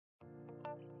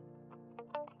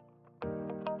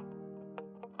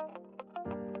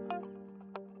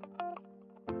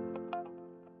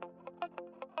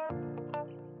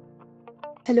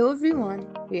Hello everyone,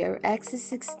 we are Access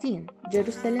 16,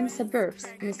 Jerusalem Suburbs,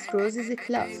 Miss Rose's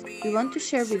class. We want to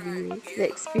share with you the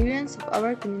experience of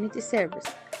our community service.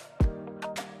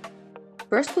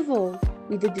 First of all,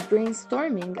 we did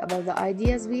brainstorming about the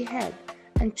ideas we had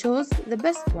and chose the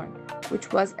best one,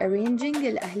 which was arranging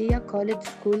Al Ahliya College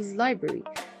School's library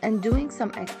and doing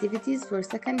some activities for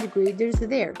second graders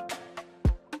there.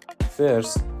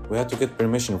 First, we had to get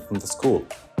permission from the school.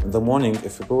 In the morning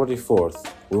of February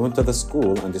 4th, we went to the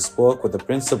school and spoke with the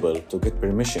principal to get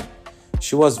permission.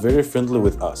 She was very friendly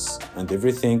with us, and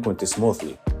everything went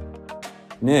smoothly.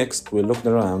 Next, we looked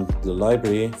around the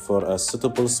library for a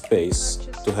suitable space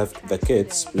to have the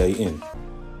kids play in.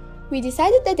 We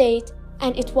decided the date,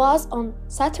 and it was on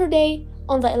Saturday,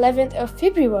 on the 11th of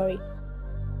February.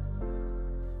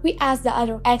 We asked the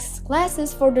other access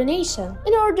classes for donation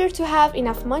in order to have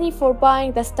enough money for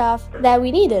buying the stuff that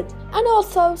we needed, and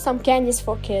also some candies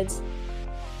for kids.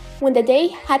 When the day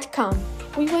had come,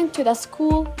 we went to the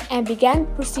school and began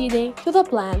proceeding to the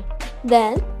plan.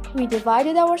 Then, we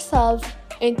divided ourselves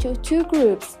into two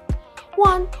groups,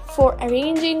 one for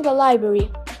arranging the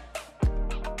library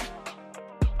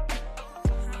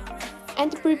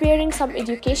and preparing some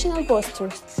educational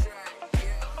posters,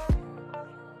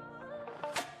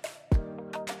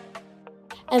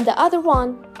 and the other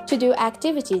one to do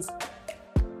activities.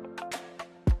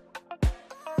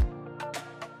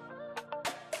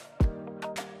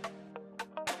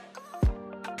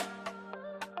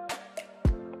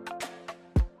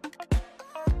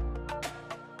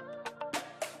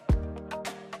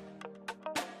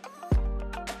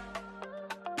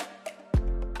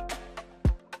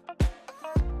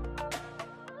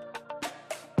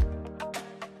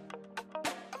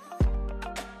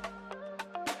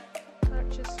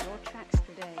 Purchase your tracks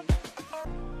today.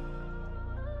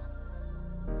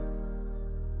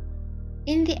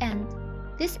 In the end,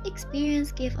 this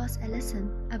experience gave us a lesson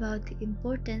about the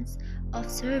importance of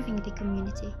serving the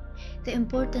community, the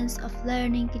importance of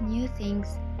learning new things,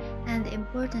 and the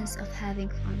importance of having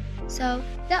fun. So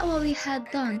that's what we had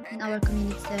done in our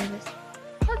community service.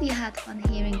 Hope you had fun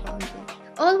hearing what we did.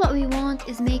 All what we want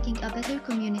is making a better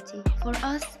community for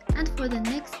us and for the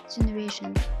next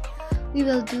generation. We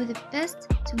will do the best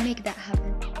to make that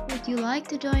happen. Would you like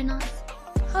to join us?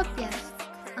 Hope yes,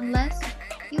 unless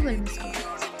you will miss a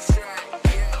lot.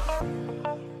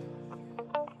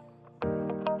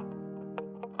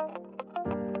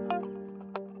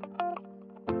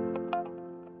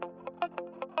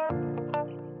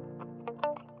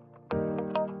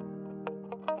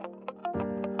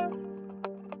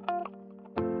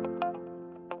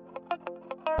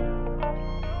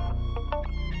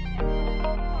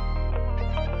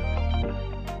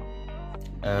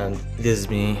 And this is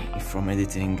me from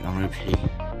editing. I'm Ribhi.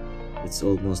 It's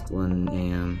almost 1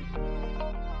 a.m.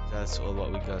 That's all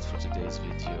what we got for today's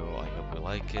video. I hope you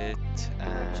like it,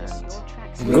 and Purchase your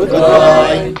tracks.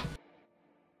 Goodbye!